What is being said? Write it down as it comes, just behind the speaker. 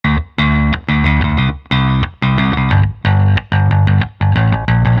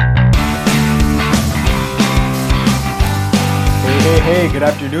Hey, good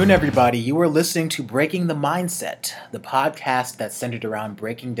afternoon, everybody. You are listening to Breaking the Mindset, the podcast that's centered around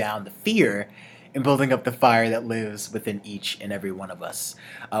breaking down the fear and building up the fire that lives within each and every one of us.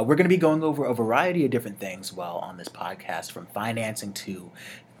 We're going to be going over a variety of different things while on this podcast, from financing to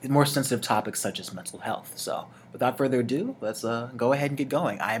more sensitive topics such as mental health. So, without further ado, let's go ahead and get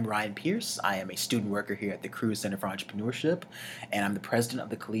going. I am Ryan Pierce. I am a student worker here at the Cruz Center for Entrepreneurship, and I'm the president of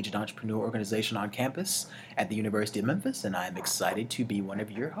the Collegiate Entrepreneur Organization on campus at the University of Memphis, and I'm excited to be one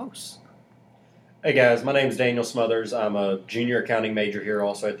of your hosts. Hey guys, my name is Daniel Smothers. I'm a junior accounting major here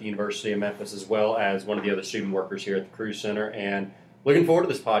also at the University of Memphis, as well as one of the other student workers here at the Cruz Center, and looking forward to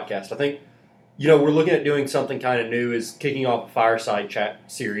this podcast. I think, we're looking at doing something kind of new, is kicking off a fireside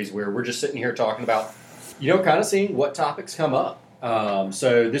chat series where we're just sitting here talking about, kind of seeing what topics come up.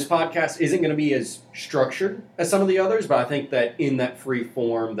 So this podcast isn't going to be as structured as some of the others, but I think that in that free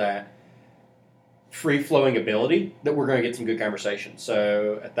form, that free-flowing ability, that we're going to get some good conversation.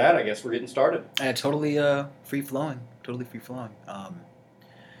 So at that, I guess we're getting started. Totally free-flowing. Totally free-flowing.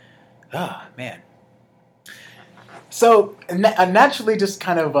 Man. So, naturally just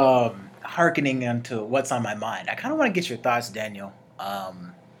kind of hearkening into what's on my mind, I kind of want to get your thoughts, Daniel.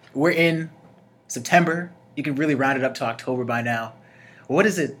 We're in September. You can really round it up to October by now. What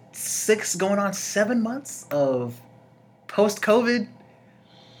is it, 7 months of post-COVID?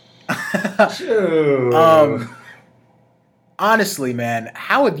 Honestly, man,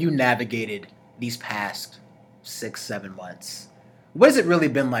 how have you navigated these past 6-7 months? What has it really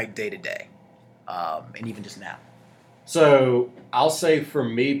been like day to day, and even just now? So I'll say for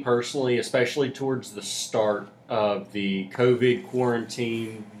me personally, especially towards the start of the COVID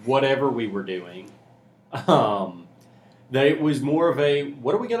quarantine, whatever we were doing, that it was more of a,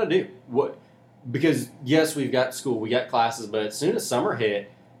 what are we going to do? Because yes, we've got school, we got classes, but as soon as summer hit,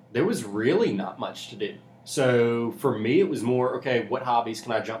 there was really not much to do. So for me, it was more, okay, what hobbies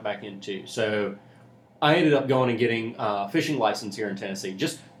can I jump back into? So I ended up going and getting a fishing license here in Tennessee,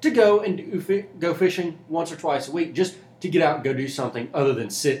 just to go and go fishing once or twice a week, just to get out and go do something other than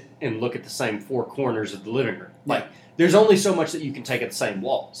sit and look at the same four corners of the living room. Yeah. Like, there's only so much that you can take at the same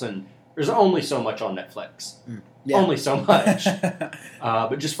walls, and there's only so much on Netflix. Yeah. Only so much.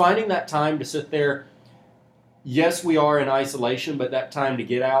 But just finding that time to sit there. Yes, we are in isolation, but that time to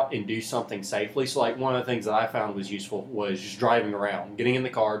get out and do something safely. So, like, one of the things that I found was useful was just driving around, getting in the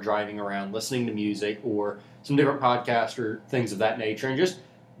car, driving around, listening to music or some different podcasts or things of that nature, and just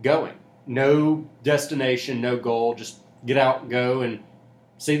going. No destination, no goal, just get out and go and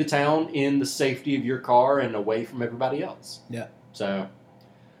see the town in the safety of your car and away from everybody else. Yeah. So,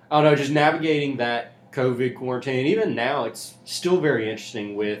 I don't know, just navigating that COVID quarantine. Even now, it's still very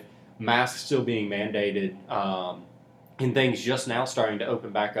interesting with masks still being mandated, and things just now starting to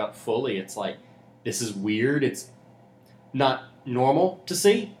open back up fully. It's like, this is weird. It's not normal to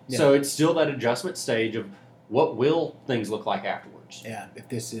see. Yeah. So it's still that adjustment stage of what will things look like afterwards. Yeah, if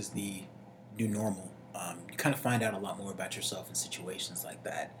this is the new normal, you kind of find out a lot more about yourself in situations like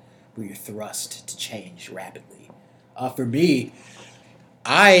that, where you're thrust to change rapidly. For me,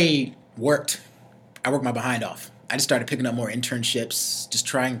 I worked my behind off. I just started picking up more internships, just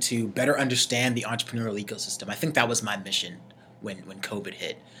trying to better understand the entrepreneurial ecosystem. I think that was my mission when COVID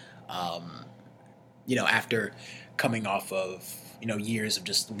hit. After coming off of, years of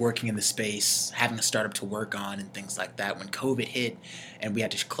just working in the space, having a startup to work on and things like that, when COVID hit and we had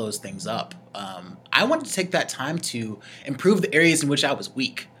to close things up, I wanted to take that time to improve the areas in which I was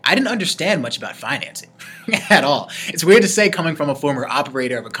weak. I didn't understand much about financing at all. It's weird to say coming from a former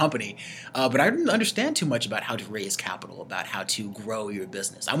operator of a company, but I didn't understand too much about how to raise capital, about how to grow your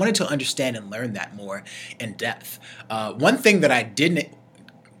business. I wanted to understand and learn that more in depth. One thing that I didn't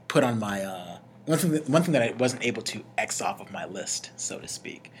put on my one thing that I wasn't able to X off of my list, so to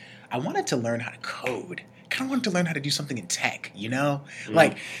speak, I wanted to learn how to code. Kind of wanted to learn how to do something in tech,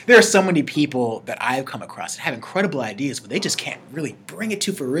 Like, there are so many people that I've come across that have incredible ideas, but they just can't really bring it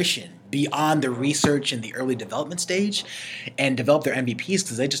to fruition beyond the research and the early development stage and develop their MVPs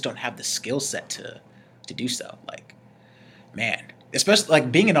because they just don't have the skill set to do so. Like, man, especially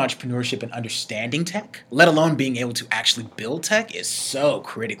like being in entrepreneurship and understanding tech, let alone being able to actually build tech, is so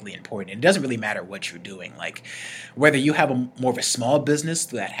critically important. It doesn't really matter what you're doing. Like, whether you have more of a small business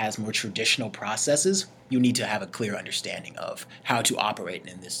that has more traditional processes, you need to have a clear understanding of how to operate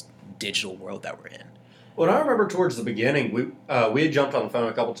in this digital world that we're in. Well, I remember towards the beginning, we had jumped on the phone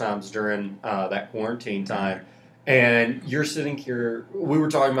a couple times during that quarantine time, and you're sitting here, we were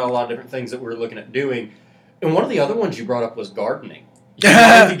talking about a lot of different things that we were looking at doing, and one of the other ones you brought up was gardening. You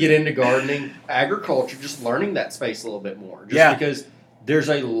wanted to get into gardening, agriculture, just learning that space a little bit more. Just because there's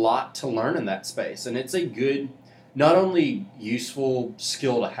a lot to learn in that space, and it's a good not only useful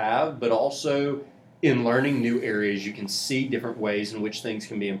skill to have, but also in learning new areas, you can see different ways in which things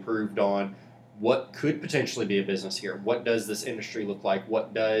can be improved on. What could potentially be a business here? What does this industry look like?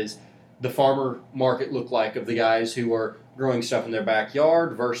 What does the farmer market look like of the guys who are growing stuff in their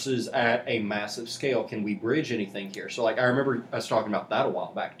backyard versus at a massive scale? Can we bridge anything here? So, like, I remember us talking about that a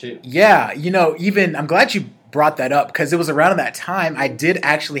while back, too. Yeah, even I'm glad you brought that up because it was around that time I did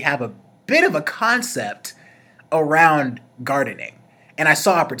actually have a bit of a concept around gardening. And I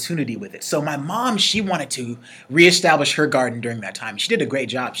saw opportunity with it. So my mom, she wanted to reestablish her garden during that time. She did a great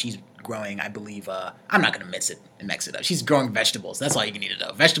job. She's growing, I believe, I'm not going to mix it up. She's growing vegetables. That's all you need to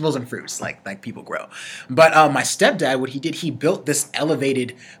know. Vegetables and fruits, like people grow. But my stepdad, what he did, he built this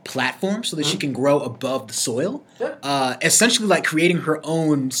elevated platform so that she can grow above the soil. Essentially like creating her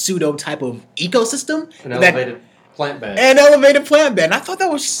own pseudo type of ecosystem. An elevated plant bed. An elevated plant bed. And I thought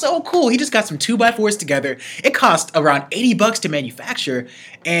that was so cool. He just got some 2x4s together. It cost around $80 to manufacture,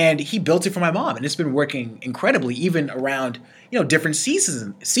 and he built it for my mom. And it's been working incredibly, even around different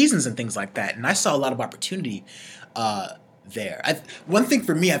seasons and things like that. And I saw a lot of opportunity there. One thing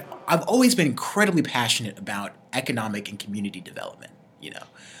for me, I've always been incredibly passionate about economic and community development.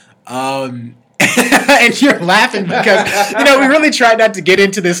 And you're laughing because, we really tried not to get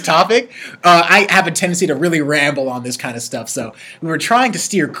into this topic. I have a tendency to really ramble on this kind of stuff. So we were trying to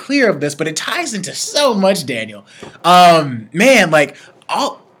steer clear of this, but it ties into so much, Daniel.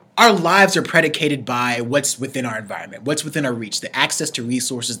 Our lives are predicated by what's within our environment, what's within our reach, the access to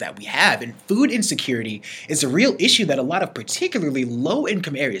resources that we have. And food insecurity is a real issue that a lot of particularly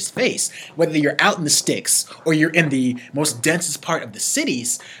low-income areas face. Whether you're out in the sticks or you're in the most densest part of the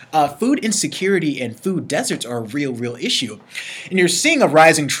cities, food insecurity and food deserts are a real issue. And you're seeing a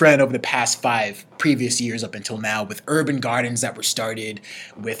rising trend over the past 5 previous years up until now with urban gardens that were started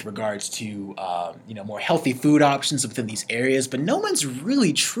with regards to more healthy food options within these areas, but no one's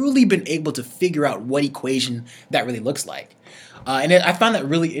really truly been able to figure out what equation that really looks like. I found that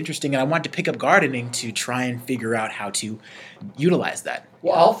really interesting, and I wanted to pick up gardening to try and figure out how to utilize that.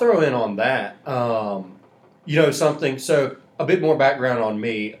 Well, I'll throw in on that. Something. So a bit more background on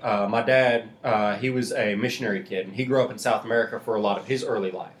me. My dad, he was a missionary kid, and he grew up in South America for a lot of his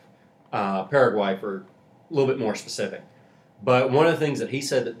early life. Paraguay, for a little bit more specific. But one of the things that he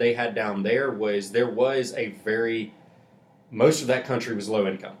said that they had down there was most of that country was low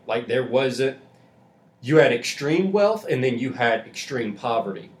income. Like you had extreme wealth and then you had extreme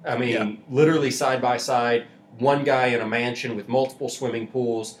poverty. I mean, literally side by side, one guy in a mansion with multiple swimming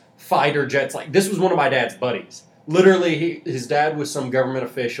pools, fighter jets. Like, this was one of my dad's buddies. Literally, his dad was some government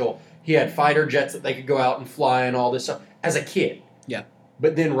official. He had fighter jets that they could go out and fly and all this stuff as a kid. Yeah.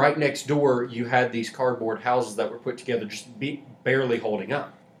 But then right next door, you had these cardboard houses that were put together just barely holding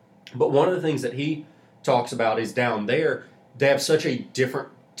up. But one of the things that he talks about is down there, they have such a different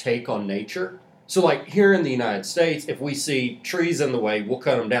take on nature. So like here in the United States, if we see trees in the way, we'll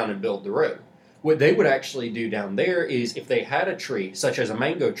cut them down and build the road. What they would actually do down there is if they had a tree, such as a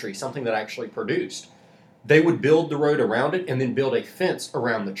mango tree, something that actually produced, they would build the road around it and then build a fence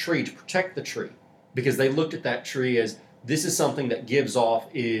around the tree to protect the tree. Because they looked at that tree as this is something that gives off,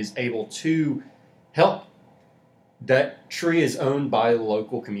 is able to help. That tree is owned by the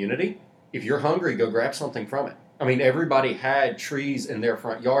local community. If you're hungry, go grab something from it. I mean, everybody had trees in their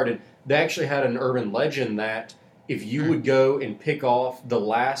front yard, and they actually had an urban legend that if you would go and pick off the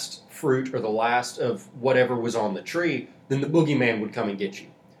last fruit or the last of whatever was on the tree, then the boogeyman would come and get you.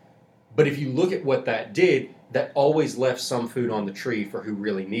 But if you look at what that did, that always left some food on the tree for who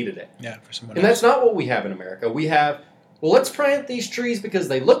really needed it. Yeah, for someone else. And that's not what we have in America. We have, well, let's plant these trees because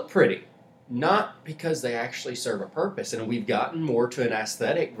they look pretty, not because they actually serve a purpose. And we've gotten more to an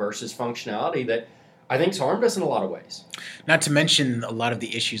aesthetic versus functionality that I think's harmed us in a lot of ways. Not to mention a lot of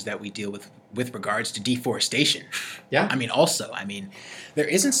the issues that we deal with regards to deforestation. Yeah. I mean, there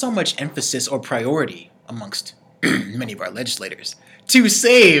isn't so much emphasis or priority amongst many of our legislators to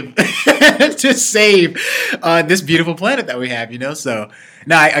save this beautiful planet that we have, So,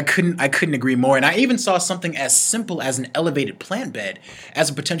 no, I couldn't agree more. And I even saw something as simple as an elevated plant bed as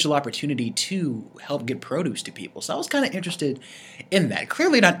a potential opportunity to help get produce to people. So I was kind of interested in that.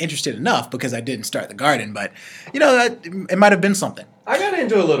 Clearly not interested enough because I didn't start the garden, but it might have been something. I got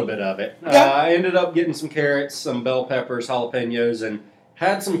into a little bit of it. Yeah. I ended up getting some carrots, some bell peppers, jalapenos, and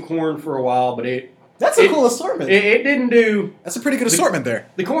had some corn for a while, but that's a cool assortment. It didn't do... That's a pretty good assortment there.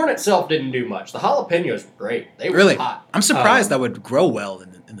 The corn itself didn't do much. The jalapenos were great. They were really hot. I'm surprised that would grow well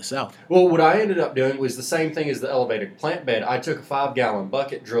in the South. Well, what I ended up doing was the same thing as the elevated plant bed. I took a 5-gallon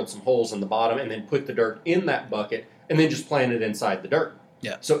bucket, drilled some holes in the bottom, and then put the dirt in that bucket, and then just planted inside the dirt.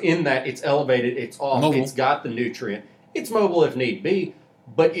 Yeah. So in that, it's elevated, it's off, Mobile. it's got the nutrient. It's mobile if need be,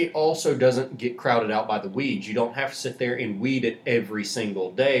 but it also doesn't get crowded out by the weeds. You don't have to sit there and weed it every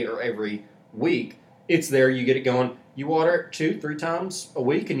single day or every week. It's there, you get it going. You water it 2-3 times a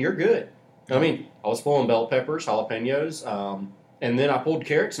week, and you're good. I mean, I was pulling bell peppers, jalapenos, and then I pulled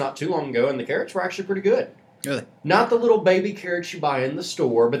carrots not too long ago, and the carrots were actually pretty good. Really? Not the little baby carrots you buy in the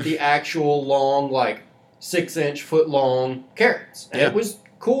store, but the actual long, like 6-inch, foot-long carrots. And it was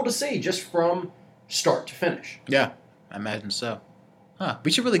cool to see just from start to finish. Yeah, I imagine so. Huh.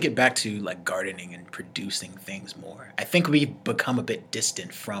 We should really get back to like gardening and producing things more. I think we've become a bit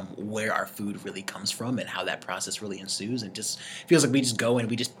distant from where our food really comes from and how that process really ensues. And just feels like we just go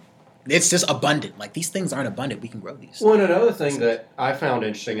and it's just abundant. Like these things aren't abundant. We can grow these. Well, and another thing that I found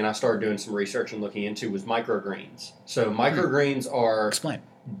interesting, and I started doing some research and looking into, was microgreens. So microgreens are Explain.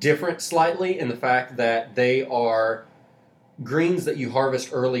 different slightly in the fact that they are greens that you harvest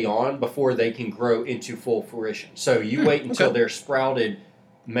early on before they can grow into full fruition. So you wait until they're sprouted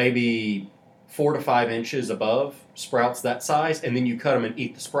maybe 4 to 5 inches above sprouts that size, and then you cut them and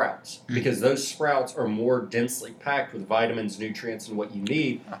eat the sprouts because those sprouts are more densely packed with vitamins, nutrients, and what you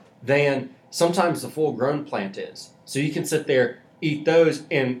need than sometimes the full-grown plant is. So you can sit there, eat those,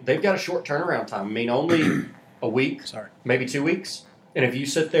 and they've got a short turnaround time. I mean, only a week, maybe 2 weeks. And if you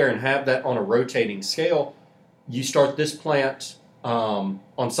sit there and have that on a rotating scale, you start this plant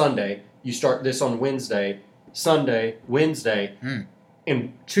on Sunday, you start this on Wednesday, Sunday, Wednesday,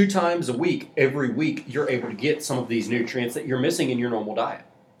 and 2 times a week, every week, you're able to get some of these nutrients that you're missing in your normal diet.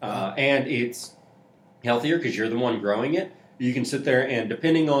 And it's healthier because you're the one growing it. You can sit there and,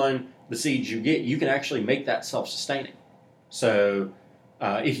 depending on the seeds you get, you can actually make that self-sustaining. So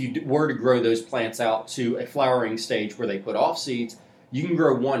if you were to grow those plants out to a flowering stage where they put off seeds, you can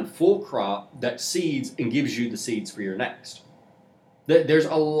grow one full crop that seeds and gives you the seeds for your next. There's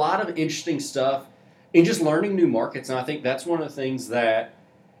a lot of interesting stuff in just learning new markets, and I think that's one of the things that,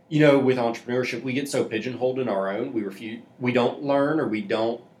 with entrepreneurship, we get so pigeonholed in our own. We don't learn, or we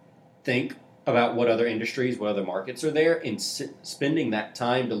don't think about what other industries, what other markets are there, and spending that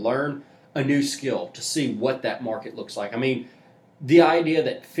time to learn a new skill, to see what that market looks like. I mean, the idea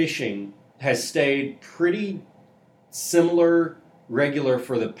that fishing has stayed pretty similar, regular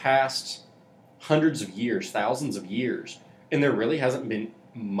for the past hundreds of years, thousands of years, and there really hasn't been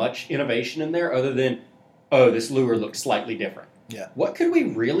much innovation in there other than, this lure looks slightly different. Yeah. What could we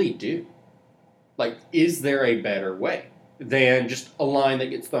really do? Like, is there a better way than just a line that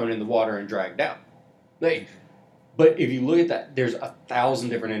gets thrown in the water and dragged out? But if you look at that, there's 1,000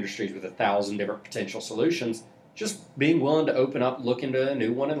 different industries with 1,000 different potential solutions. Just being willing to open up, look into a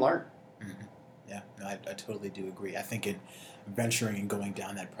new one, and learn. Mm-hmm. Yeah, no, I totally do agree. I think in venturing and going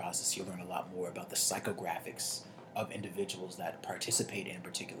down that process, you'll learn a lot more about the psychographics of individuals that participate in a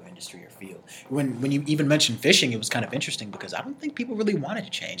particular industry or field. When you even mentioned fishing, it was kind of interesting because I don't think people really wanted to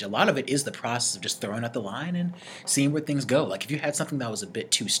change. A lot of it is the process of just throwing out the line and seeing where things go. Like if you had something that was a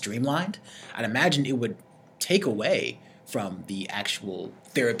bit too streamlined, I'd imagine it would take away from the actual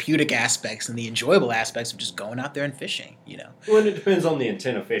therapeutic aspects and the enjoyable aspects of just going out there and fishing, Well, and it depends on the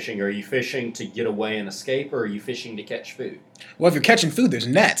intent of fishing. Are you fishing to get away and escape, or are you fishing to catch food? Well, if you're catching food, there's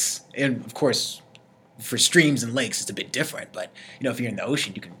nets. And, of course, for streams and lakes, it's a bit different. But, if you're in the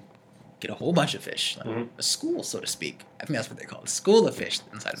ocean, you can get a whole bunch of fish. Like a school, so to speak. I think that's what they call it. A school of fish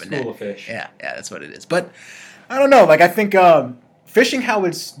inside of a net. School of fish. Yeah, that's what it is. But, I don't know. Like, I think fishing how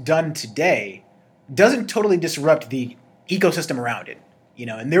it's done today doesn't totally disrupt the ecosystem around it.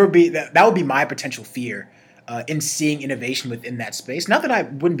 And there would be that would be my potential fear in seeing innovation within that space. Not that I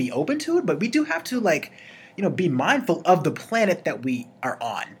wouldn't be open to it, but we do have to be mindful of the planet that we are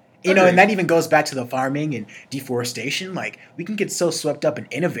on. And that even goes back to the farming and deforestation. Like we can get so swept up in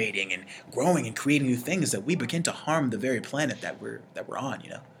innovating and growing and creating new things that we begin to harm the very planet that we're on.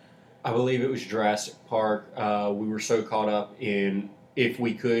 I believe it was Jurassic Park. We were so caught up in if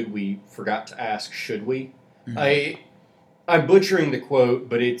we could, we forgot to ask should we. Mm-hmm. I'm butchering the quote,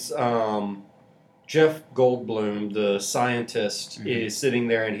 but it's Jeff Goldblum, the scientist, is sitting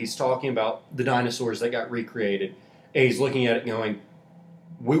there and he's talking about the dinosaurs that got recreated. And he's looking at it going,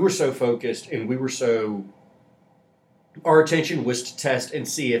 we were so focused and our attention was to test and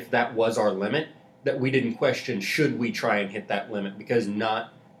see if that was our limit, that we didn't question should we try and hit that limit, because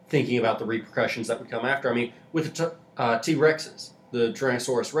not thinking about the repercussions that would come after. I mean, with the T-Rexes, the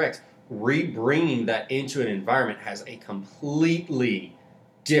Tyrannosaurus Rex, rebringing that into an environment has a completely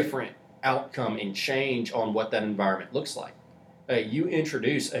different outcome and change on what that environment looks like. You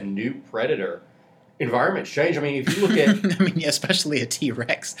introduce a new predator, environments change. I mean, if you look at... I mean, especially a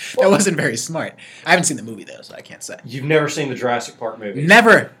T-Rex. That wasn't very smart. I haven't seen the movie, though, so I can't say. You've never seen the Jurassic Park movie?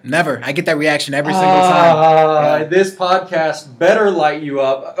 Never. I get that reaction every single time. Yeah. This podcast better light you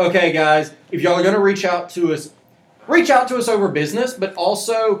up. Okay, guys, if y'all are going to reach out to us over business, but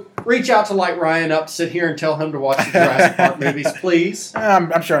also reach out to light Ryan up, sit here and tell him to watch the Jurassic Park movies, please.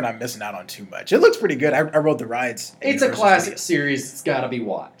 I'm sure I'm not missing out on too much. It looks pretty good. I rode the rides. It's a classic series. It's got to be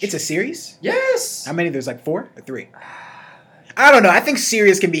watched. It's a series? Yes. How many? There's like 4 or 3? I don't know. I think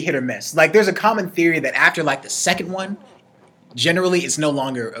series can be hit or miss. Like, there's a common theory that after like the second one, generally it's no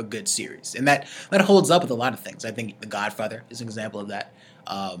longer a good series. And that holds up with a lot of things. I think The Godfather is an example of that.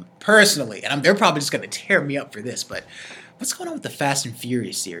 Personally, and they're probably just going to tear me up for this, but what's going on with the Fast and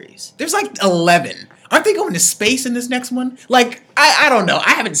Furious series? There's like 11. Aren't they going to space in this next one? Like, I don't know.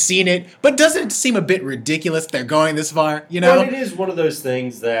 I haven't seen it, but doesn't it seem a bit ridiculous they're going this far, you know? Well, it is one of those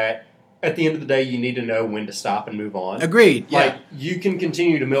things that at the end of the day, you need to know when to stop and move on. Agreed, yeah. Like, you can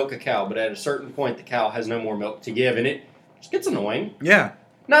continue to milk a cow, but at a certain point, the cow has no more milk to give, and it just gets annoying. Yeah.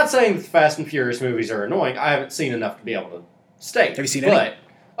 Not saying that the Fast and Furious movies are annoying. I haven't seen enough to be able to state. Have you seen any?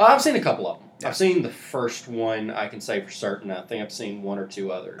 I've seen a couple of them. Yeah. I've seen the first one, I can say for certain. I think I've seen 1 or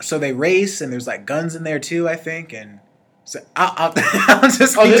 2 others. So they race, and there's like guns in there too, I think, and so I'll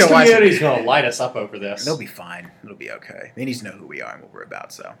just Oh, need this to watch community's it. going to light us up over this. They'll be fine. It'll be okay. They need to know who we are and what we're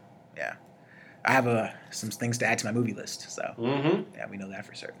about, so, yeah. I have some things to add to my movie list, so, yeah, we know that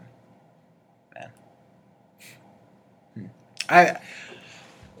for certain. Man. I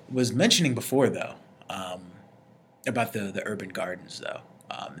was mentioning before, though, about the urban gardens, though,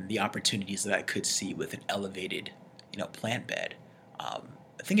 and the opportunities that I could see with an elevated, plant bed. I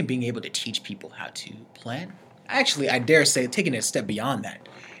think of being able to teach people how to plant. Actually, I dare say, taking it a step beyond that,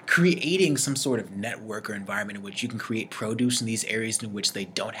 creating some sort of network or environment in which you can create produce in these areas in which they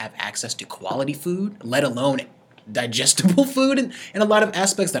don't have access to quality food, let alone digestible food in a lot of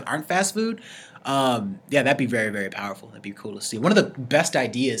aspects that aren't fast food. Yeah, that'd be very, very powerful. That'd be cool to see. One of the best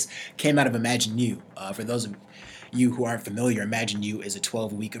ideas came out of Imagine You. For those of you who aren't familiar, Imagine You is a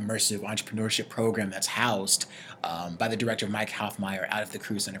 12-week immersive entrepreneurship program that's housed by the director Mike Hoffmeyer out of the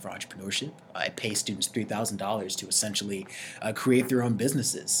Career Center for Entrepreneurship. It pays students $3,000 to essentially create their own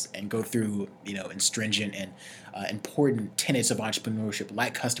businesses and go through, stringent and important tenets of entrepreneurship,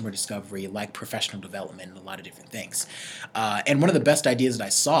 like customer discovery, like professional development, and a lot of different things. And one of the best ideas that I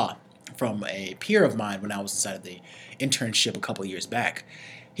saw from a peer of mine when I was inside of the internship a couple of years back,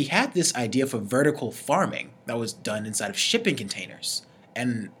 he had this idea for vertical farming that was done inside of shipping containers.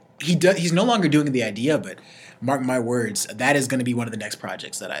 And he's no longer doing the idea, but mark my words, that is going to be one of the next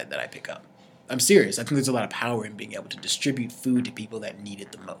projects that I pick up. I'm serious. I think there's a lot of power in being able to distribute food to people that need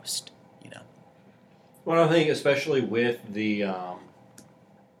it the most, Well, I think especially with the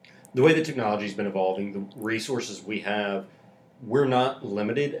way the technology's been evolving, the resources we have, we're not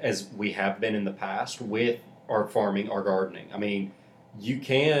limited as we have been in the past with our farming, our gardening. I mean, you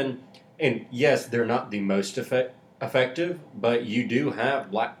can, and yes, they're not the most effective, but you do have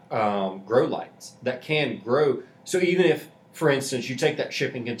grow lights that can grow. So even if, for instance, you take that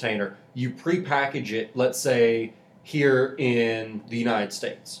shipping container, you pre-package it, let's say here in the United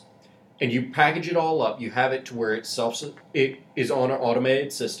States, and you package it all up, you have it to where it is on an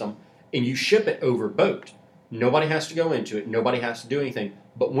automated system, and you ship it over boat. Nobody has to go into it. Nobody has to do anything.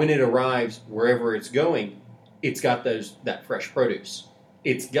 But when it arrives wherever it's going, it's got that fresh produce.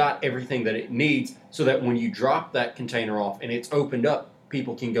 It's got everything that it needs so that when you drop that container off and it's opened up,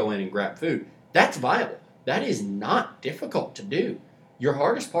 people can go in and grab food. That's viable. That is not difficult to do. Your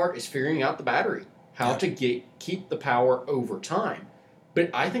hardest part is figuring out the battery, how to keep the power over time. But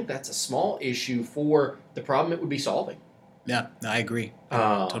I think that's a small issue for the problem it would be solving. Yeah, no, I agree.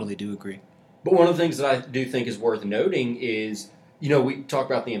 I totally do agree. But one of the things that I do think is worth noting is, we talk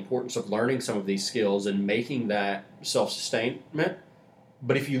about the importance of learning some of these skills and making that self-sustainment.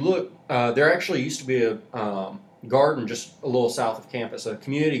 But if you look, there actually used to be a garden just a little south of campus, a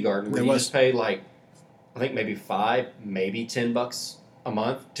community garden where you just pay I think maybe $5, maybe $10 a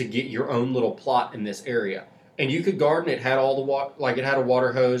month to get your own little plot in this area. And you could garden. It had all the water, it had a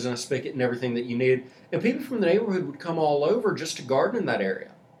water hose and a spigot and everything that you needed. And people from the neighborhood would come all over just to garden in that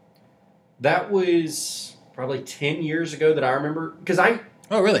area. That was probably 10 years ago that I remember.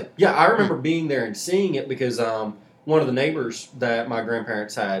 Oh, really? Yeah, I remember being there and seeing it because one of the neighbors that my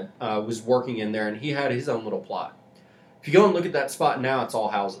grandparents had was working in there, and he had his own little plot. If you go and look at that spot now, it's all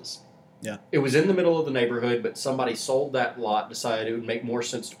houses. Yeah. It was in the middle of the neighborhood, but somebody sold that lot, decided it would make more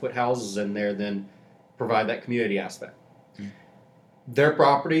sense to put houses in there than provide that community aspect. Their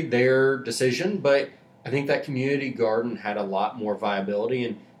property, their decision, but I think that community garden had a lot more viability,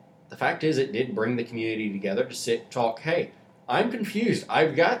 and the fact is it did bring the community together to sit and talk, hey, I'm confused.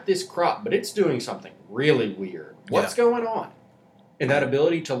 I've got this crop, but it's doing something really weird. What's going on? And that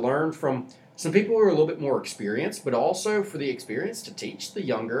ability to learn from some people who are a little bit more experienced, but also for the experience to teach the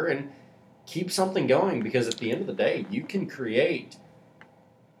younger and keep something going, because at the end of the day, you can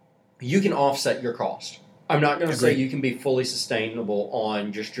offset your cost. I'm not going to say you can be fully sustainable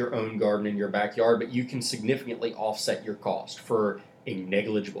on just your own garden in your backyard, but you can significantly offset your cost for a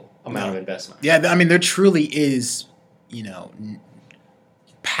negligible amount of investment. Yeah, I mean, there truly is,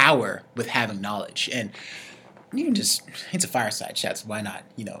 power with having knowledge. And you can just, it's a fireside chat, so why not,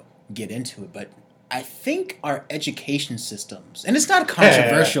 get into it. But I think our education systems, and it's not a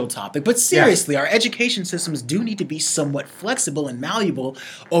controversial topic, but seriously, our education systems do need to be somewhat flexible and malleable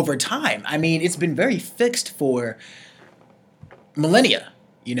over time. I mean, it's been very fixed for millennia,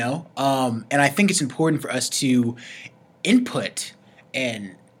 and I think it's important for us to input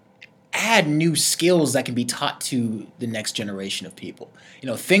and add new skills that can be taught to the next generation of people.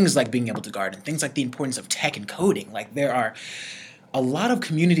 Things like being able to garden, things like the importance of tech and coding. Like, there are a lot of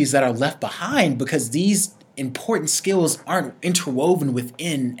communities that are left behind because these important skills aren't interwoven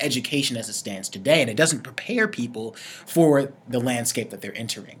within education as it stands today, and it doesn't prepare people for the landscape that they're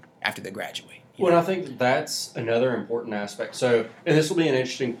entering after they graduate. Well, I think that's another important aspect. So, and this will be an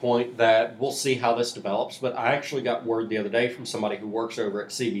interesting point that we'll see how this develops, but I actually got word the other day from somebody who works over at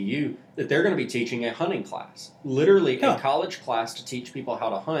CBU that they're going to be teaching a hunting class, literally a college class to teach people how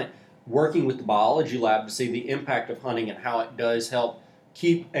to hunt, working with the biology lab to see the impact of hunting and how it does help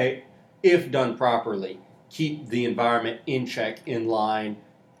if done properly, keep the environment in check, in line,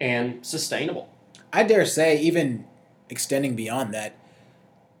 and sustainable. I dare say, even extending beyond that,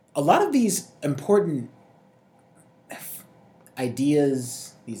 a lot of these important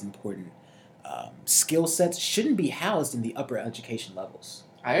ideas, these important skill sets shouldn't be housed in the upper education levels.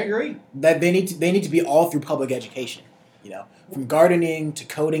 I agree. That they need to be all through public education. From gardening to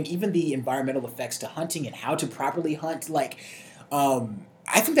coding, even the environmental effects to hunting and how to properly hunt.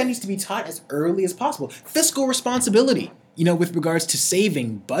 I think that needs to be taught as early as possible. Fiscal responsibility, with regards to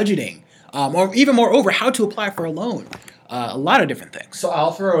saving, budgeting, or even moreover, how to apply for a loan. A lot of different things. So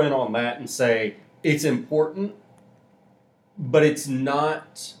I'll throw in on that and say it's important, but it's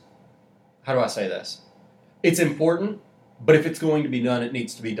not, how do I say this? It's important, but if it's going to be done, it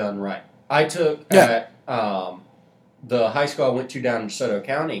needs to be done right. I took at the high school I went to down in DeSoto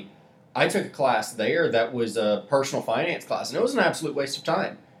County, I took a class there that was a personal finance class, and it was an absolute waste of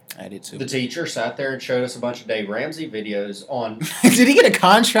time. I did too. The teacher sat there and showed us a bunch of Dave Ramsey videos on. Did he get a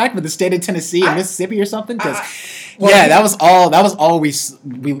contract with the state of Tennessee and Mississippi or something? That was all we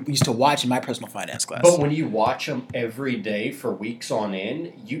used to watch in my personal finance class. But when you watch them every day for weeks on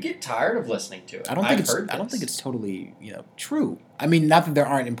end, you get tired of listening to it. I don't think it's totally true. I mean, not that there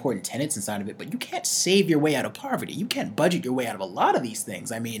aren't important tenets inside of it, but you can't save your way out of poverty. You can't budget your way out of a lot of these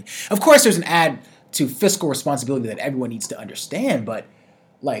things. I mean, of course, there's an add to fiscal responsibility that everyone needs to understand, but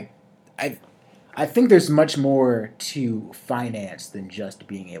I think there's much more to finance than just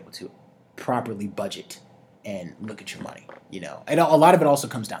being able to properly budget and look at your money, And a lot of it also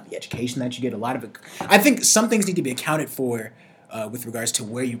comes down to the education that you get. A lot of it, I think some things need to be accounted for with regards to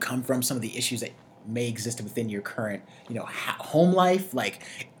where you come from, some of the issues that may exist within your current, home life.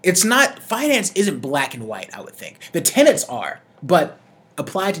 Finance isn't black and white, I would think. The tenets are, but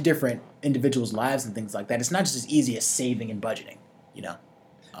applied to different individuals' lives and things like that, it's not just as easy as saving and budgeting,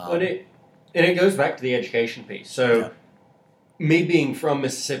 And it goes back to the education piece. So, me being from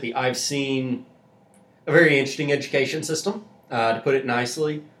Mississippi, I've seen a very interesting education system, to put it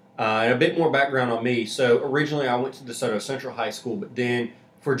nicely. And a bit more background on me. So, originally I went to DeSoto Central High School, but then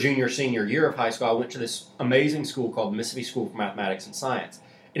for senior year of high school, I went to this amazing school called Mississippi School for Mathematics and Science.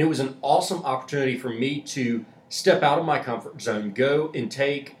 And it was an awesome opportunity for me to step out of my comfort zone, go and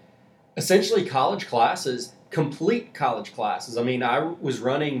take essentially college classes, complete college classes. I mean, I was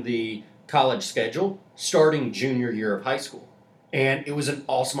running the college schedule starting junior year of high school. And it was an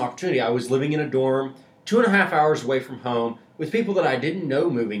awesome opportunity. I was living in a dorm 2.5 hours away from home with people that I didn't know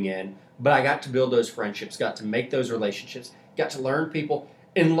moving in, but I got to build those friendships, got to make those relationships, got to learn people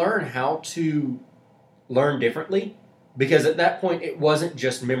and learn how to learn differently. Because at that point, it wasn't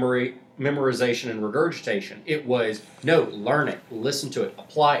just memorization and regurgitation. It was, no, learn it, listen to it,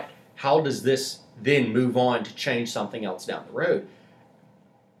 apply it. How does this then move on to change something else down the road?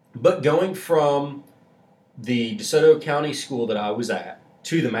 But going from the DeSoto County school that I was at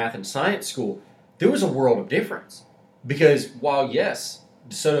to the math and science school, there was a world of difference. Because while, yes,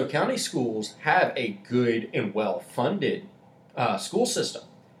 DeSoto County schools have a good and well-funded school system,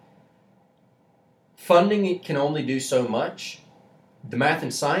 funding it can only do so much the math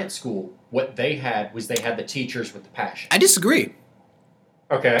and science school, what they had was they had the teachers with the passion. I disagree.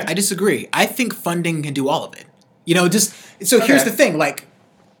 Okay. I disagree. I think funding can do all of it. Just so here's the thing, like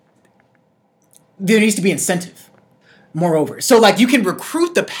there needs to be incentive. Moreover, so like you can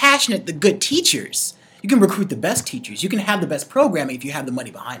recruit the passionate, the good teachers. You can recruit the best teachers. You can have the best programming if you have the money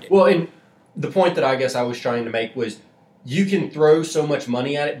behind it. Well, and the point that I guess I was trying to make was you can throw so much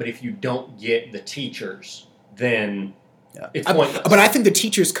money at it, but if you don't get the teachers, then it's pointless. But I think the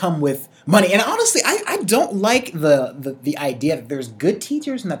teachers come with money. And honestly, I don't like the idea that there's good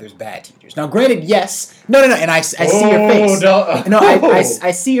teachers and that there's bad teachers. Now, granted, yes. No. And I see your face. No,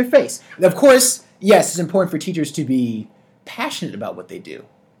 I see your face. Of course, yes, it's important for teachers to be passionate about what they do,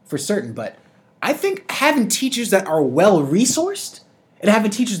 for certain. But I think having teachers that are well-resourced and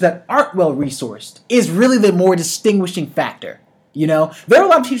having teachers that aren't well-resourced is really the more distinguishing factor. There are a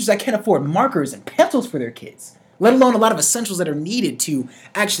lot of teachers that can't afford markers and pencils for their kids, let alone a lot of essentials that are needed to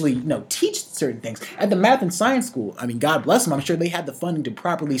actually, teach certain things. At the math and science school, I mean, God bless them, I'm sure they had the funding to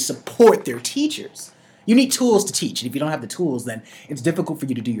properly support their teachers. You need tools to teach, and if you don't have the tools, then it's difficult for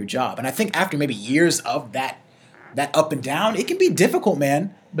you to do your job. And I think after maybe years of that up and down, it can be difficult,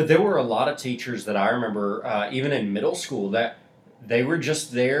 man. But there were a lot of teachers that I remember, even in middle school, that they were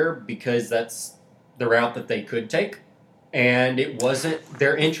just there because that's the route that they could take, and it wasn't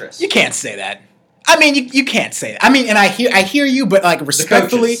their interest. You can't say that. I mean, you can't say that. I mean, and I hear you, but like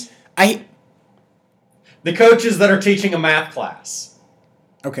respectfully, the coaches that are teaching a math class.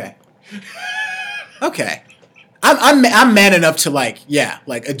 Okay. I'm man enough to like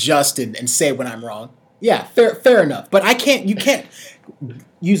adjust and say when I'm wrong. Yeah, fair enough. But you can't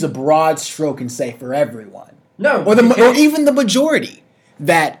use a broad stroke and say for everyone. No. Or even the majority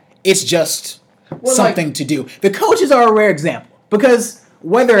that it's just something to do. The coaches are a rare example because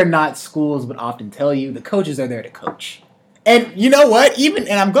whether or not schools would often tell you, the coaches are there to coach. And you know what? And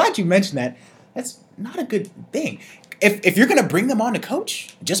I'm glad you mentioned that. That's not a good thing. If you're going to bring them on to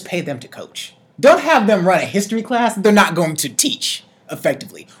coach, just pay them to coach. Don't have them run a history class that they're not going to teach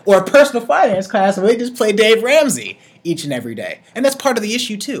effectively. Or a personal finance class where they just play Dave Ramsey each and every day. And that's part of the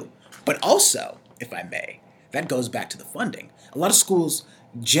issue too. But also, if I may, that goes back to the funding. A lot of schools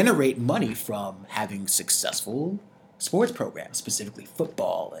generate money from having successful sports programs, specifically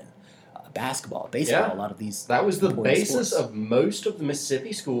football and basketball, baseball, a lot of these. That was the basis sports. of most of the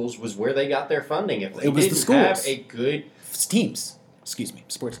Mississippi schools was where they got their funding. If they didn't have a good teams,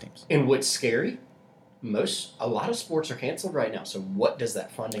 sports teams. And what's scary, a lot of sports are canceled right now. So what does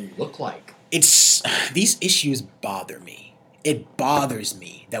that funding look like? These issues bother me. It bothers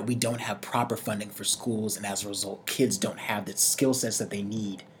me that we don't have proper funding for schools, and as a result, kids don't have the skill sets that they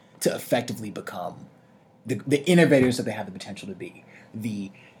need to effectively become the innovators that they have the potential to be,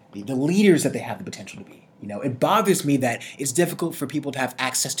 the leaders that they have the potential to be. It bothers me that it's difficult for people to have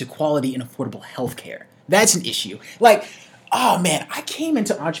access to quality and affordable health care. That's an issue. Like, oh man, I came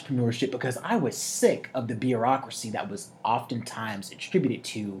into entrepreneurship because I was sick of the bureaucracy that was oftentimes attributed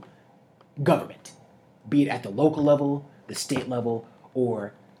to government, be it at the local level, the state level,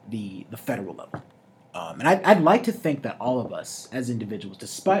 or the federal level. And I'd like to think that all of us as individuals,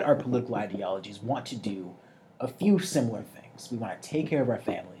 despite our political ideologies, want to do a few similar things. We want to take care of our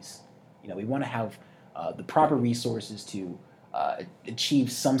families. We want to have the proper resources to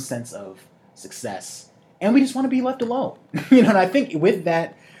achieve some sense of success. And we just want to be left alone. And I think with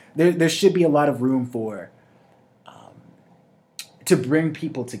that, there should be a lot of room for to bring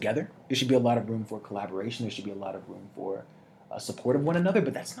people together. There should be a lot of room for collaboration. There should be a lot of room for support of one another.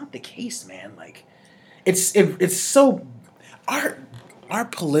 But that's not the case, man. Like, it's so our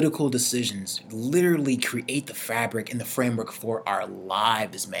political decisions literally create the fabric and the framework for our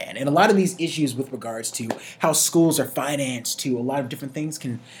lives, man. And a lot of these issues with regards to how schools are financed, to a lot of different things,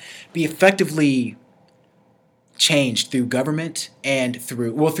 can be effectively changed through government and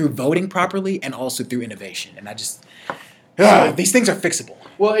through voting properly and also through innovation. And I just these things are fixable.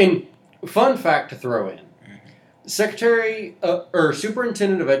 Well, and fun fact to throw in, Secretary or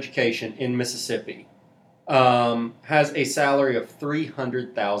Superintendent of Education in Mississippi has a salary of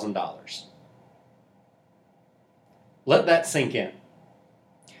 $300,000. Let that sink in.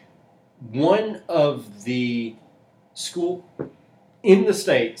 One of the school in the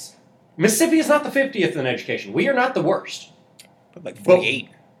states, Mississippi is not the 50th in education. We are not the worst. But like 48.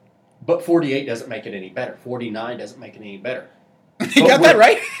 But 48 doesn't make it any better. 49 doesn't make it any better. You got that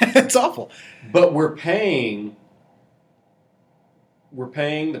right? It's awful. But we're paying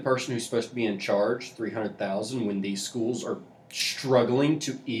the person who's supposed to be in charge $300,000 when these schools are struggling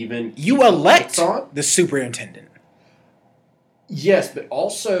to even you elect the superintendent. Yes, but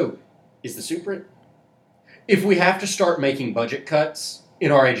also is If we have to start making budget cuts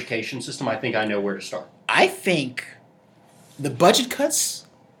in our education system, I think I know where to start. I think the budget cuts,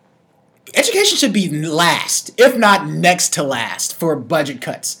 education should be last, if not next to last, for budget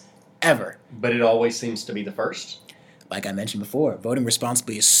cuts ever. But it always seems to be the first. Like I mentioned before, voting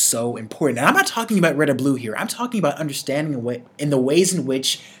responsibly is so important. And I'm not talking about red or blue here. I'm talking about understanding in the ways in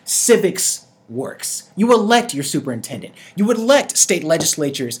which civics works. You elect your superintendent. You elect state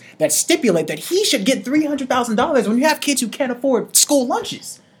legislatures that stipulate that he should get $300,000 when you have kids who can't afford school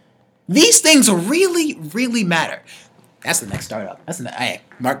lunches. These things really, really matter. That's the next startup. Hey,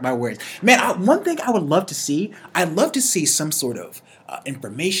 mark my words. Man, one thing I would love to see, I'd love to see some sort of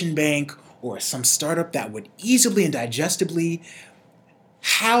information bank or some startup that would easily and digestibly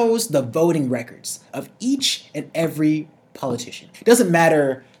house the voting records of each and every politician. It doesn't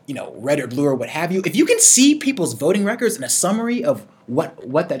matter, red or blue or what have you. If you can see people's voting records and a summary of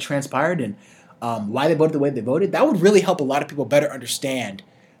what that transpired and why they voted the way they voted, that would really help a lot of people better understand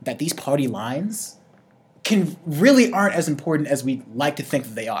that these party lines really aren't as important as we like to think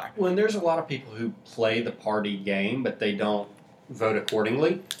that they are. Well, and there's a lot of people who play the party game, but they don't vote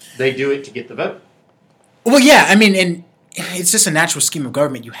accordingly. They do it to get the vote. Well, yeah, I mean, and it's just a natural scheme of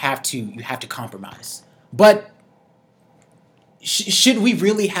government. You have to compromise. But should we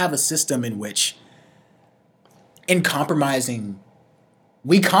really have a system in which, in compromising,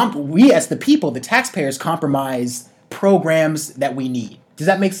 we as the people, the taxpayers, compromise programs that we need? Does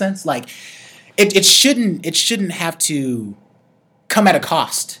that make sense? Like, it shouldn't have to come at a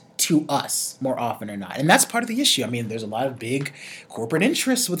cost to us more often or not. And that's part of the issue. I mean, there's a lot of big corporate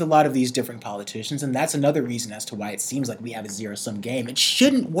interests with a lot of these different politicians, and that's another reason as to why it seems like we have a zero-sum game. It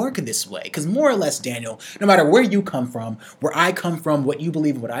shouldn't work this way, because more or less, Daniel, no matter where you come from, where I come from, what you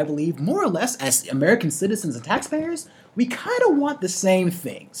believe and what I believe, more or less, as American citizens and taxpayers, we kind of want the same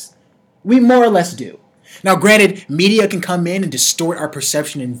things. We more or less do. Now, granted, media can come in and distort our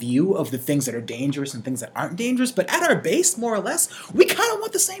perception and view of the things that are dangerous and things that aren't dangerous, but at our base, more or less, we kind of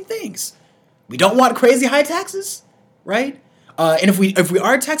want the same things. We don't want crazy high taxes, right? And if we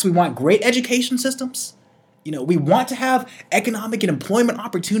are taxed, we want great education systems. We want to have economic and employment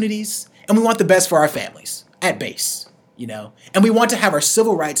opportunities, and we want the best for our families at base. And we want to have our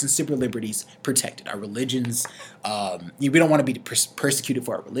civil rights and civil liberties protected. Our religions, we don't want to be persecuted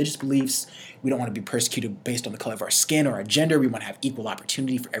for our religious beliefs. We don't want to be persecuted based on the color of our skin or our gender. We want to have equal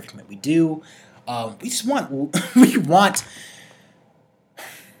opportunity for everything that we do. We want,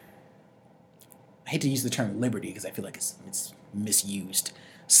 I hate to use the term liberty because I feel like it's misused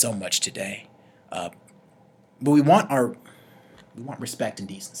so much today. But we want respect and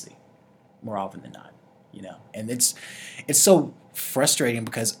decency more often than not. And it's so frustrating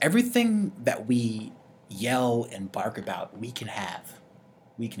because everything that we yell and bark about, we can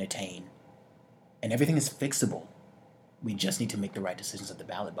attain, and everything is fixable. We just need to make the right decisions at the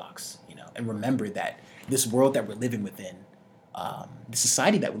ballot box, and remember that this world that we're living within, the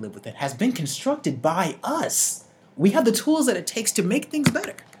society that we live within, has been constructed by us. We have the tools that it takes to make things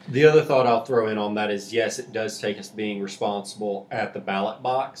better. The other thought I'll throw in on that is, yes, it does take us being responsible at the ballot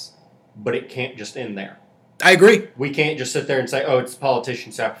box, but it can't just end there. I agree. We can't just sit there and say, it's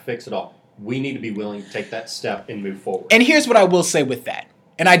politicians who have to fix it all. We need to be willing to take that step and move forward. And here's what I will say with that.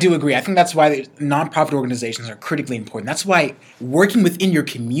 And I do agree. I think that's why nonprofit organizations are critically important. That's why working within your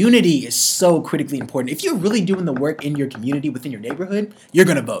community is so critically important. If you're really doing the work in your community, within your neighborhood, you're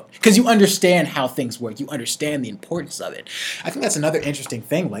going to vote. Because you understand how things work. You understand the importance of it. I think that's another interesting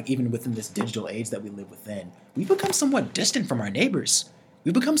thing, like even within this digital age that we live within. We've become somewhat distant from our neighbors.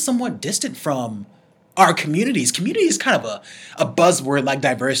 We've become somewhat distant from our communities. Community is kind of a buzzword like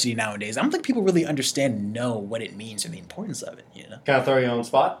diversity nowadays. I don't think people really understand and know what it means or the importance of it, Can I throw you on the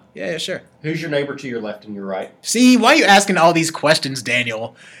spot? Yeah, sure. Who's your neighbor to your left and your right? See, why are you asking all these questions,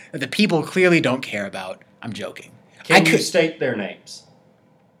 Daniel, that the people clearly don't care about? I'm joking. Can you state their names?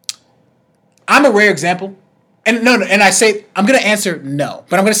 I'm a rare example. And no, and I'm going to answer no,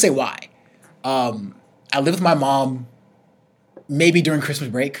 but I'm going to say why. I live with my mom maybe during Christmas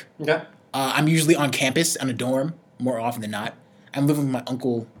break. Okay. I'm usually on campus on a dorm more often than not. I'm living with my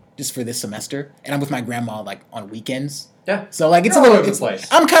uncle just for this semester, and I'm with my grandma like on weekends. Yeah. So it's You're all over the place.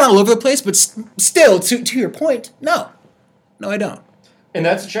 I'm kind of all over the place, but still, to your point, no, I don't. And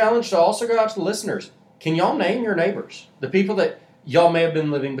that's a challenge to also go out to the listeners. Can y'all name your neighbors? The people that y'all may have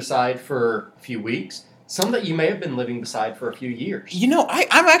been living beside for a few weeks. Some that you may have been living beside for a few years.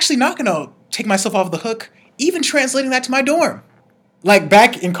 I'm actually not going to take myself off the hook, even translating that to my dorm. Like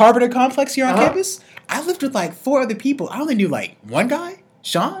back in Carpenter Complex here on campus, I lived with like 4 other people. I only knew like one guy,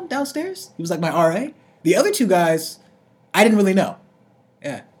 Sean, downstairs. He was like my RA. The other 2 guys, I didn't really know.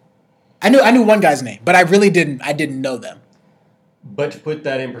 Yeah. I knew one guy's name, but I didn't know them. But to put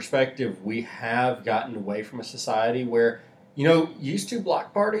that in perspective, we have gotten away from a society where, used to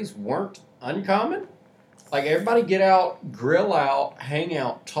block parties weren't uncommon. Like, everybody get out, grill out, hang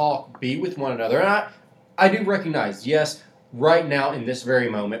out, talk, be with one another. And I do recognize, yes, right now in this very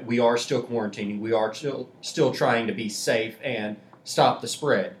moment, we are still quarantining. We are still trying to be safe and stop the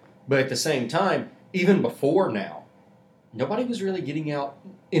spread. But at the same time, even before now, nobody was really getting out,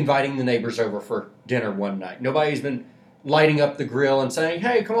 inviting the neighbors over for dinner one night. Nobody's been lighting up the grill and saying,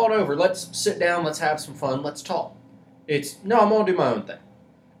 hey, come on over, let's sit down, let's have some fun, let's talk. It's, no, I'm going to do my own thing.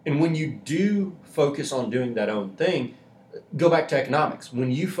 And when you do focus on doing that own thing, go back to economics.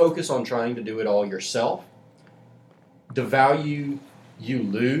 When you focus on trying to do it all yourself, the value you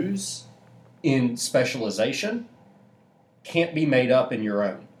lose in specialization can't be made up in your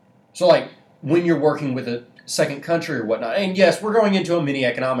own. So, like, when you're working with a second country or whatnot, and yes, we're going into a mini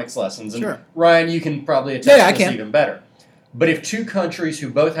economics lessons, and sure. Ryan, you can probably attest to this even better. But if two countries who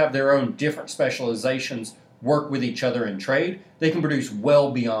both have their own different specializations work with each other in trade, they can produce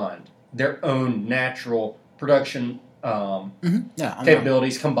well beyond their own natural production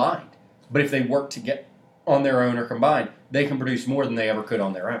capabilities combined. But if they work to get on their own or combined, they can produce more than they ever could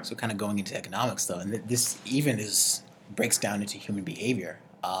on their own. So kind of going into economics, though, and this even breaks down into human behavior.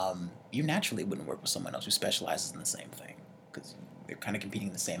 You naturally wouldn't work with someone else who specializes in the same thing because they're kind of competing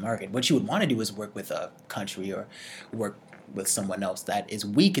in the same market. What you would want to do is work with a country or work with someone else that is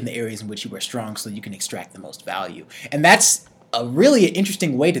weak in the areas in which you are strong so you can extract the most value. And that's a really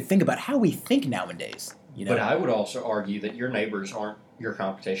interesting way to think about how we think nowadays. But I would also argue that your neighbors aren't your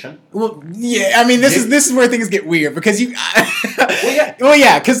competition. Well, yeah, I mean, this is where things get weird because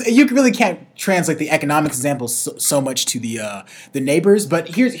because you really can't translate the economics examples so much to the neighbors. But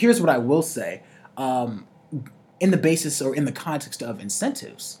here's what I will say, in the basis or in the context of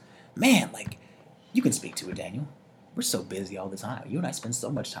incentives, man, like you can speak to it, Daniel. We're so busy all the time. You and I spend so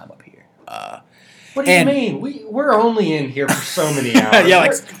much time up here. What do you mean? We're only in here for so many hours.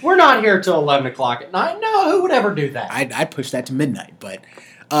 Yeah, we're not here till 11 o'clock at night. No, who would ever do that? I'd push that to midnight. But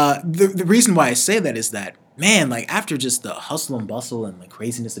the reason why I say that is that, man, like after just the hustle and bustle and the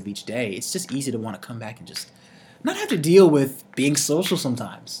craziness of each day, it's just easy to want to come back and just not have to deal with being social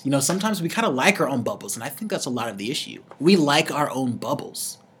sometimes. Sometimes we kind of like our own bubbles, and I think that's a lot of the issue. We like our own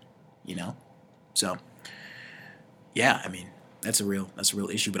bubbles, So, yeah, I mean, that's a real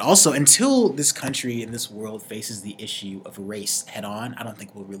issue. But also, until this country and this world faces the issue of race head on, I don't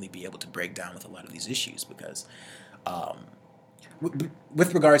think we'll really be able to break down with a lot of these issues because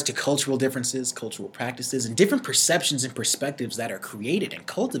with regards to cultural differences, cultural practices, and different perceptions and perspectives that are created and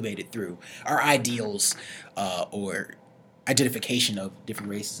cultivated through our ideals or identification of different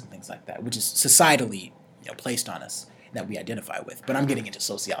races and things like that, which is societally placed on us that we identify with. But I'm getting into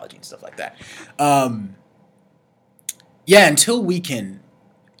sociology and stuff like that. Until we can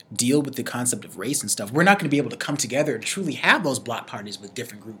deal with the concept of race and stuff, we're not going to be able to come together and truly have those block parties with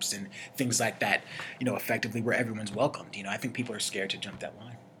different groups and things like that, effectively where everyone's welcomed. I think people are scared to jump that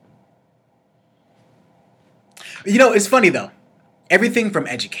line. But, it's funny, though. Everything from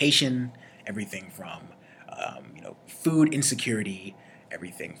education, everything from, food insecurity,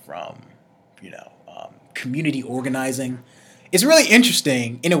 everything from, community organizing. It's really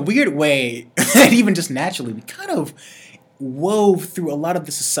interesting in a weird way, and even just naturally, we kind of wove through a lot of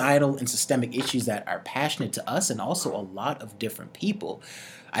the societal and systemic issues that are passionate to us and also a lot of different people.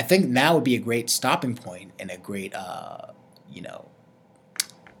 I think now would be a great stopping point and a great,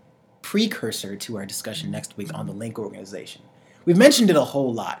 precursor to our discussion next week on the Link organization. We've mentioned it a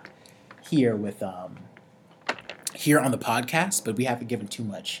whole lot here with here on the podcast, but we haven't given too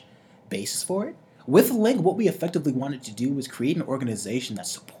much basis for it. With Link, what we effectively wanted to do was create an organization that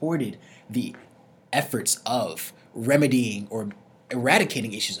supported the efforts of remedying or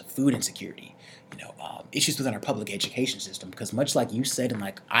eradicating issues of food insecurity, issues within our public education system. Because much like you said, and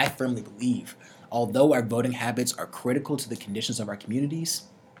like I firmly believe, although our voting habits are critical to the conditions of our communities,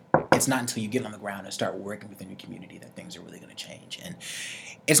 it's not until you get on the ground and start working within your community that things are really going to change. And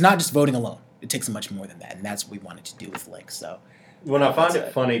it's not just voting alone. It takes much more than that. And that's what we wanted to do with Link. So, when I find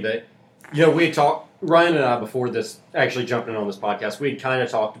it funny that we had talked, Ryan and I, before this, actually jumping in on this podcast, we had kind of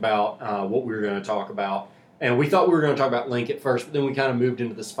talked about what we were going to talk about. And we thought we were going to talk about Link at first, but then we kind of moved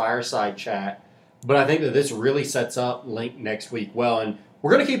into this fireside chat. But I think that this really sets up Link next week well. And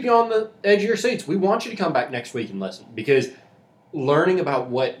we're going to keep you on the edge of your seats. We want you to come back next week and listen. Because learning about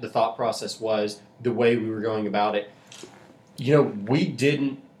what the thought process was, the way we were going about it, we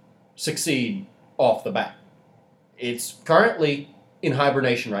didn't succeed off the bat. It's currently in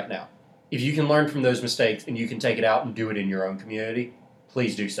hibernation right now. If you can learn from those mistakes and you can take it out and do it in your own community,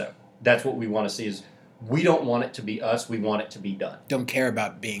 please do so. that's what we want to see. Is we don't want it to be us. We want it to be done. Don't care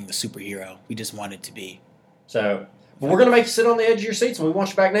about being the superhero. We just want it to be. So, but we're going to make you sit on the edge of your seats, and we want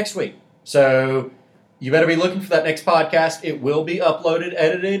you back next week. So, you better be looking for that next podcast. It will be uploaded,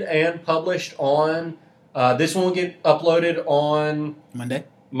 edited, and published on. This one will get uploaded on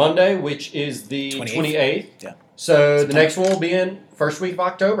Monday, which is the 28th. Yeah. So the next one will be in first week of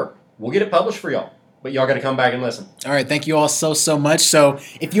October. We'll get it published for y'all. But y'all got to come back and listen. All right. Thank you all so much. So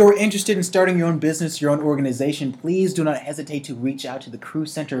if you're interested in starting your own business, your own organization, please do not hesitate to reach out to the Crew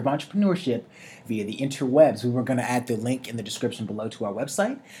Center of Entrepreneurship via the interwebs. We were going to add the link in the description below to our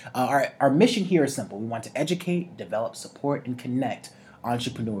website. Our mission here is simple. We want to educate, develop, support, and connect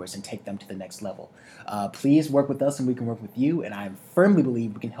entrepreneurs and take them to the next level. Please work with us and we can work with you. And I firmly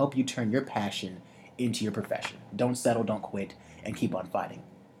believe we can help you turn your passion into your profession. Don't settle, don't quit, and keep on fighting.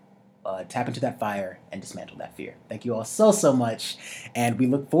 Tap into that fire and dismantle that fear. Thank you all so much, and we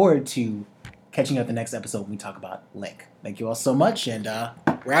look forward to catching you at the next episode when we talk about Link. Thank you all so much, and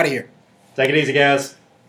we're out of here. Take it easy, guys.